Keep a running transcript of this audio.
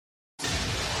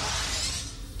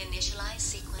Visualize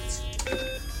sequence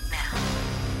now.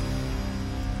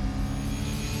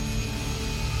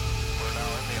 We're now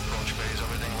in the approach phase.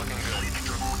 Everything looking good.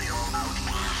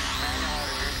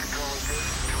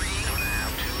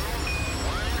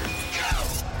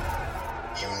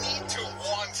 You need to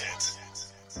want it.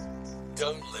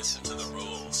 Don't listen to the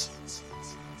rules.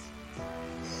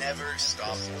 Never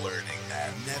stop learning,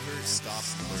 man. Never stop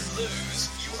learning. Lose,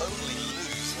 you only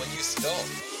lose when you stop.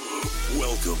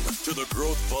 Welcome to the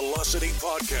Growth Velocity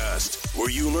Podcast, where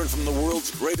you learn from the world's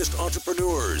greatest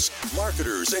entrepreneurs,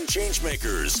 marketers, and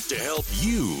changemakers to help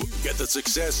you get the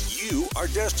success you are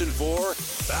destined for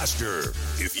faster.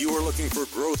 If you are looking for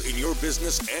growth in your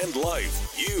business and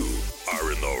life, you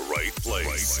are in the right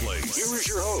place. Here is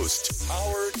your host,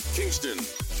 Howard Kingston,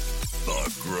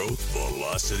 the Growth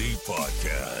Velocity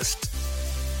Podcast.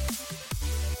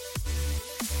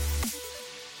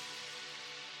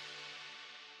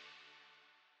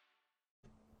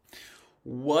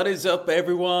 What is up,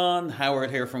 everyone? Howard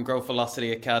here from Growth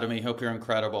Velocity Academy. Hope you're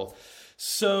incredible.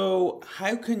 So,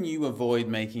 how can you avoid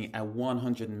making a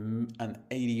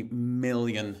 $180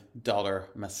 million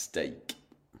mistake?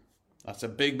 That's a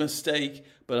big mistake,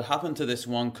 but it happened to this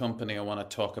one company I want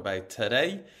to talk about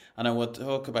today. And I want to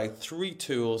talk about 3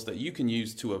 tools that you can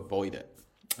use to avoid it.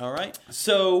 All right.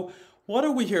 So, what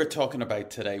are we here talking about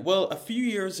today? Well, a few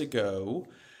years ago,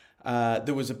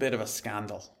 there was a bit of a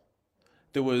scandal.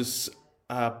 There was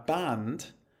a band,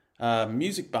 a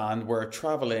music band, were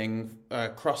traveling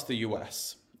across the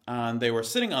US, and they were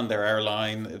sitting on their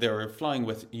airline. They were flying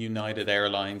with United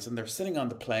Airlines, and they're sitting on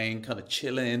the plane, kind of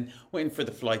chilling, waiting for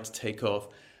the flight to take off.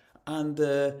 And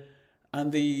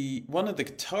one of the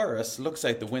guitarists looks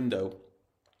out the window,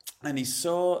 and he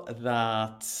saw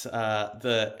that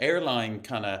the airline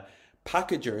kind of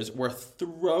packagers were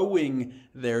throwing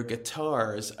their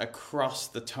guitars across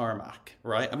the tarmac,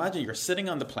 right? Imagine you're sitting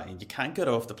on the plane, you can't get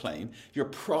off the plane, your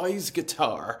prize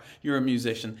guitar, you're a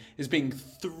musician, is being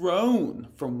thrown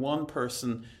from one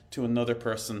person to another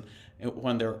person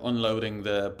when they're unloading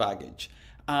the baggage.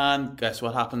 And guess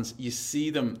what happens? You see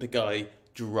the guy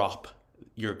drop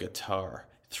your guitar,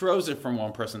 throws it from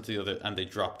one person to the other, and they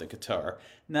drop the guitar.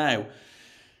 Now,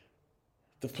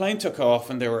 the plane took off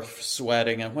and they were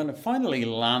sweating, and when it finally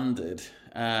landed,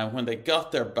 when they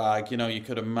got their bag, you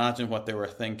could imagine what they were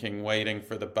thinking, waiting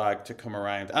for the bag to come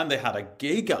around. And they had a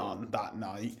gig on that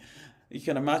night. You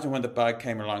can imagine when the bag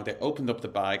came along, they opened up the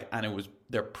bag and it was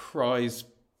their prized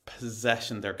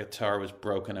possession. Their guitar was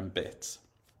broken in bits.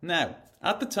 Now,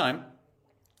 at the time,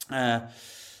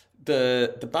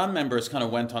 the band members kind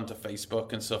of went onto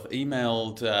Facebook and stuff,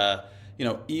 emailed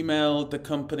the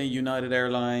company, United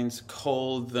Airlines,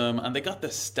 called them, and they got the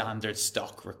standard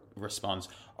stock response.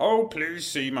 Oh, please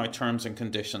see my terms and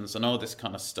conditions and all this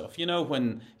kind of stuff.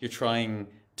 When you're trying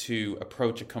to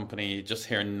approach a company, you just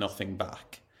hear nothing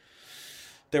back.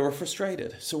 They were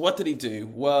frustrated. So what did he do?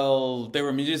 Well, they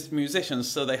were musicians,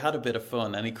 so they had a bit of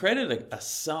fun. And he created a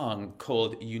song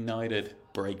called United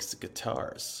Breaks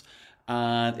Guitars.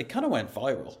 And it kind of went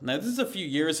viral. Now, this is a few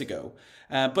years ago,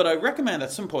 but I recommend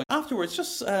at some point afterwards,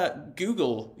 just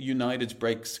Google United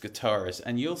Breaks Guitars,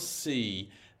 and you'll see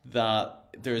that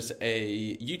there's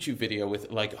a YouTube video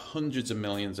with like hundreds of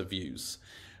millions of views.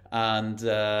 And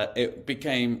it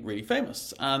became really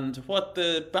famous. And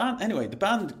the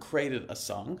band created a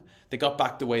song. They got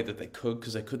back the way that they could,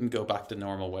 because they couldn't go back to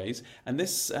normal ways. And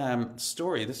this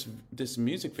this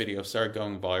music video started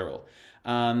going viral.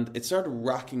 And it started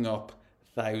racking up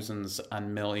thousands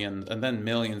and millions, and then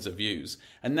millions of views.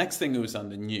 And next thing, it was on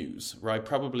the news, right?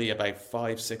 Probably about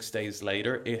 5-6 days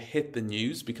later, it hit the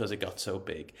news because it got so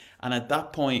big. And at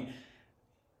that point,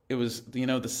 it was,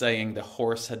 the saying, the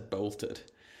horse had bolted.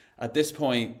 At this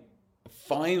point,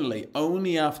 finally,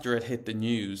 only after it hit the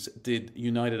news, did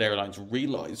United Airlines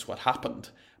realize what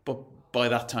happened. But by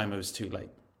that time, it was too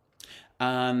late.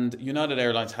 And United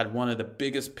Airlines had one of the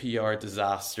biggest PR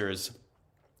disasters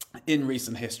in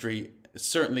recent history,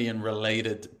 certainly in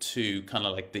related to kind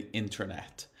of like the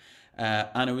internet.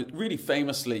 And it was really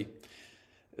famously,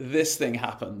 this thing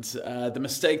happened. The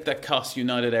mistake that cost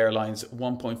United Airlines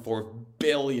 $1.4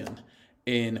 billion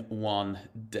in one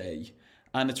day.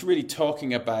 And it's really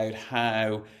talking about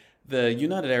how the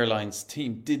United Airlines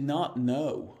team did not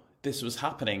know this was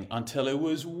happening until it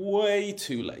was way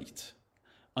too late.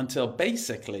 Until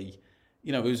basically,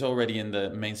 it was already in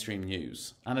the mainstream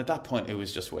news. And at that point, it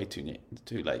was just way too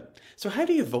late. So how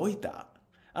do you avoid that?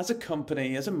 As a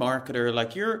company, as a marketer,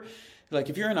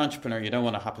 if you're an entrepreneur, you don't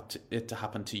want it to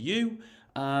happen to you.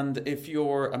 And if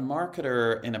you're a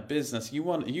marketer in a business,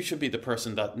 you should be the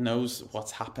person that knows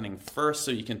what's happening first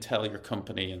so you can tell your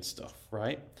company and stuff,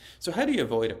 right? So how do you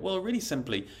avoid it? Well, really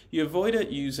simply, you avoid it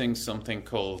using something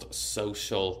called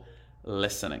social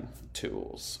listening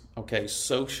tools. Okay,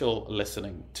 social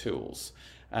listening tools.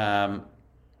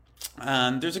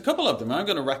 And there's a couple of them. I'm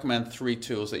going to recommend 3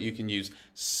 tools that you can use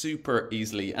super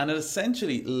easily. And it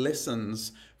essentially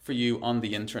listens for you on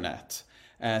the internet.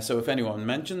 So if anyone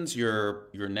mentions your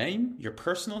name, your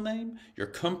personal name, your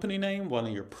company name, one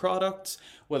of your products,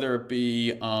 whether it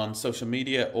be on social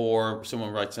media or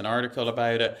someone writes an article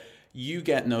about it, you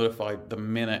get notified the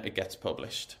minute it gets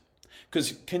published.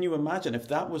 Because can you imagine if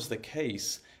that was the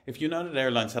case, if United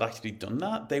Airlines had actually done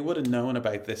that, they would have known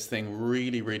about this thing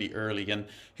really, really early. And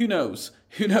who knows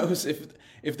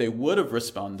if they would have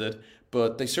responded,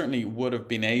 but they certainly would have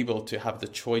been able to have the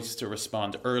choice to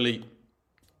respond early.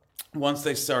 Once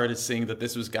they started seeing that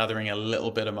this was gathering a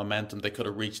little bit of momentum, they could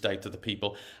have reached out to the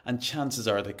people, and chances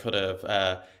are they could have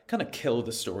kind of killed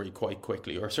the story quite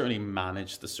quickly, or certainly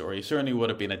managed the story. It certainly would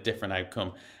have been a different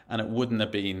outcome, and it wouldn't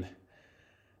have been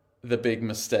the big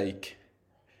mistake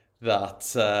that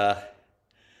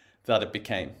it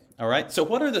became. All right. So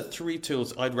what are the 3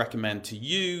 tools I'd recommend to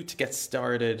you to get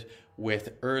started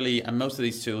with early? And most of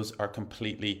these tools are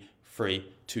completely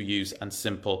free to use and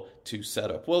simple to set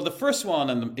up. Well, the first one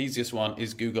and the easiest one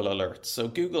is Google Alerts. So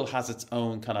Google has its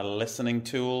own kind of listening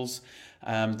tools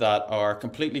that are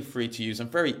completely free to use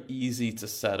and very easy to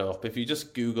set up. If you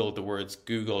just Google the words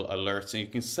Google Alerts, and you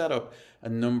can set up a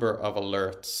number of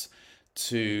alerts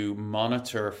to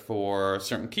monitor for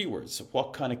certain keywords.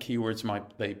 What kind of keywords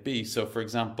might they be? So for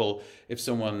example, if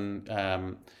someone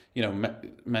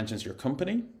mentions your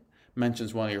company,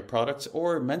 mentions one of your products,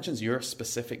 or mentions your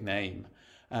specific name,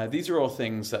 these are all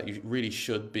things that you really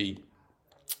should be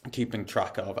keeping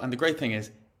track of. And the great thing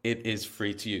is it is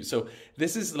free to use. So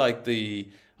this is like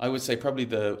I would say probably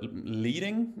the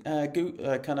leading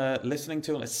kind of listening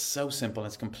tool. It's so simple.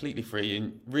 It's completely free.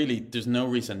 And really, there's no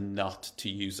reason not to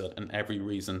use it and every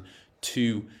reason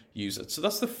to use it. So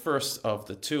that's the first of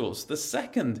the tools. The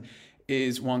second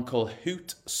is one called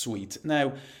Hootsuite.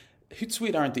 Now,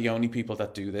 Hootsuite aren't the only people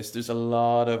that do this. There's a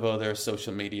lot of other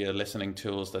social media listening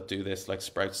tools that do this, like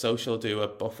Sprout Social do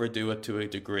it, Buffer do it to a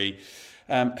degree.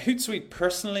 Hootsuite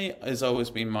personally has always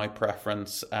been my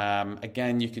preference.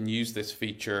 Again, you can use this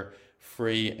feature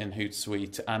free in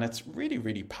Hootsuite, and it's really,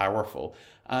 really powerful.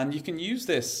 And you can use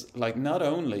this like not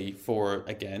only for,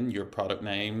 again, your product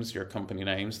names, your company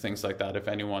names, things like that, if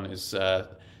anyone is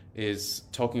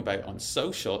talking about on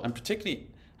social, and particularly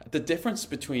the difference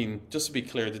between, just to be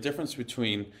clear, the difference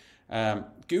between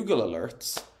Google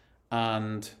Alerts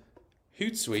and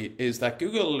Hootsuite is that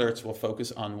Google Alerts will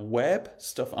focus on web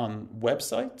stuff on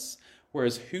websites,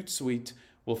 whereas Hootsuite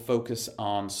will focus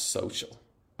on social.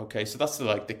 Okay, so that's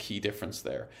the key difference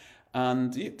there.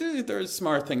 And there's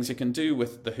smart things you can do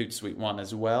with the Hootsuite one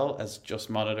as well as just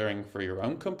monitoring for your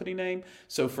own company name.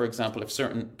 So for example, if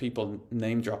certain people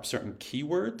name drop certain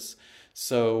keywords,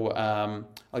 so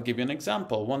I'll give you an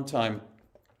example. One time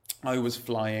I was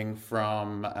flying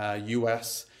from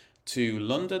US to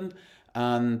London,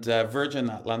 and Virgin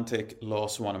Atlantic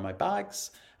lost one of my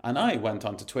bags. And I went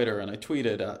onto Twitter and I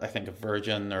tweeted, I think of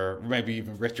Virgin or maybe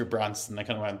even Richard Branson. I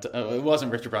kind of went, it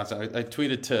wasn't Richard Branson. I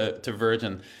tweeted to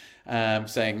Virgin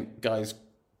saying, guys,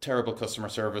 terrible customer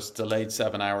service, delayed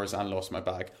 7 hours and lost my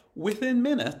bag. Within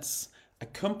minutes, a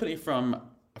company from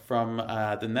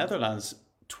the Netherlands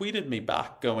tweeted me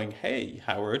back going, hey,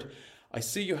 Howard, I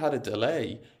see you had a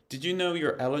delay. Did you know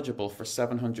you're eligible for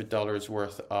 €700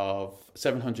 worth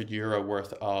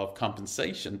of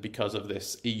compensation because of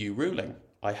this EU ruling?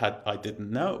 I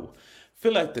didn't know.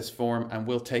 Fill out this form and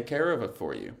we'll take care of it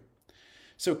for you.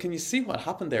 So can you see what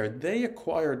happened there? They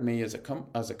acquired me as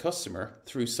a customer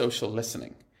through social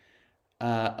listening.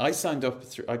 I signed up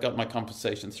I got my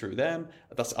compensation through them.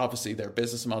 That's obviously their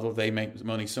business model. They make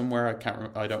money somewhere.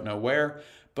 I don't know where.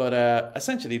 But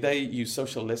essentially, they use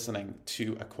social listening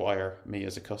to acquire me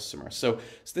as a customer. So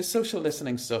this social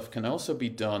listening stuff can also be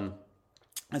done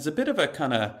as a bit of a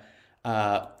kind of,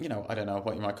 I don't know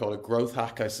what you might call a growth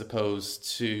hack, I suppose,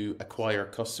 to acquire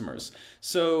customers.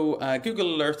 So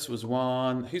Google Alerts was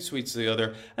one, Hootsuite's the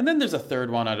other. And then there's a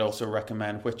third one I'd also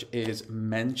recommend, which is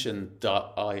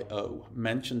Mention.io.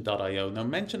 Mention.io. Now,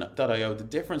 Mention.io, the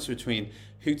difference between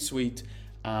Hootsuite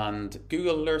and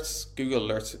Google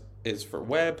Alerts is for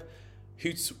web,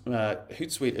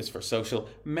 Hootsuite is for social.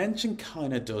 Mention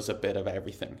kind of does a bit of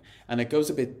everything, and it goes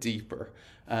a bit deeper.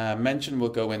 Mention will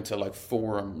go into like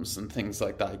forums and things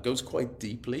like that. It goes quite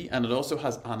deeply, and it also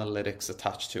has analytics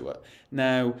attached to it.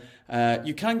 Now,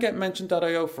 you can get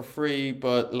Mention.io for free,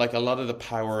 but like a lot of the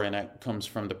power in it comes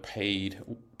from the paid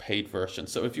version.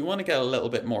 So if you want to get a little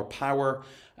bit more power,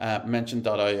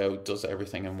 Mention.io does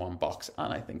everything in one box,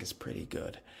 and I think it's pretty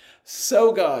good.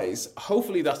 So guys,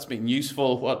 hopefully that's been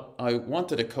useful. What I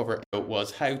wanted to cover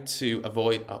was how to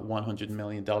avoid a $100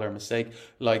 million mistake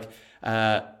like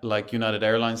United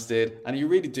Airlines did. And you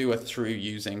really do it through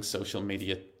using social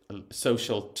media,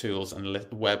 social tools and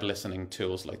web listening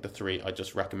tools like the 3 I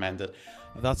just recommended.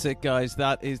 That's it, guys.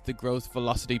 That is the Growth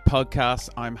Velocity podcast.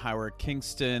 I'm Howard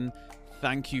Kingston.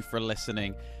 Thank you for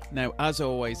listening. Now, as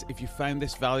always, if you found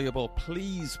this valuable,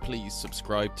 please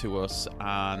subscribe to us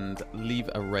and leave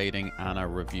a rating and a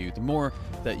review. The more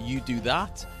that you do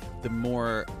that, the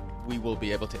more we will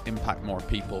be able to impact more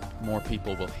people. More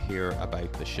people will hear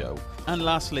about the show. And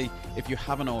lastly, if you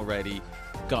haven't already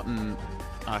gotten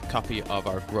a copy of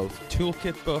our Growth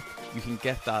Toolkit book, you can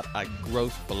get that at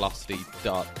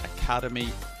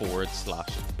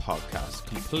growthvelocity.academy/podcast.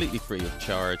 Completely free of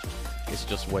charge. It's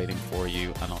just waiting for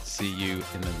you, and I'll see you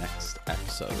in the next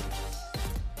episode.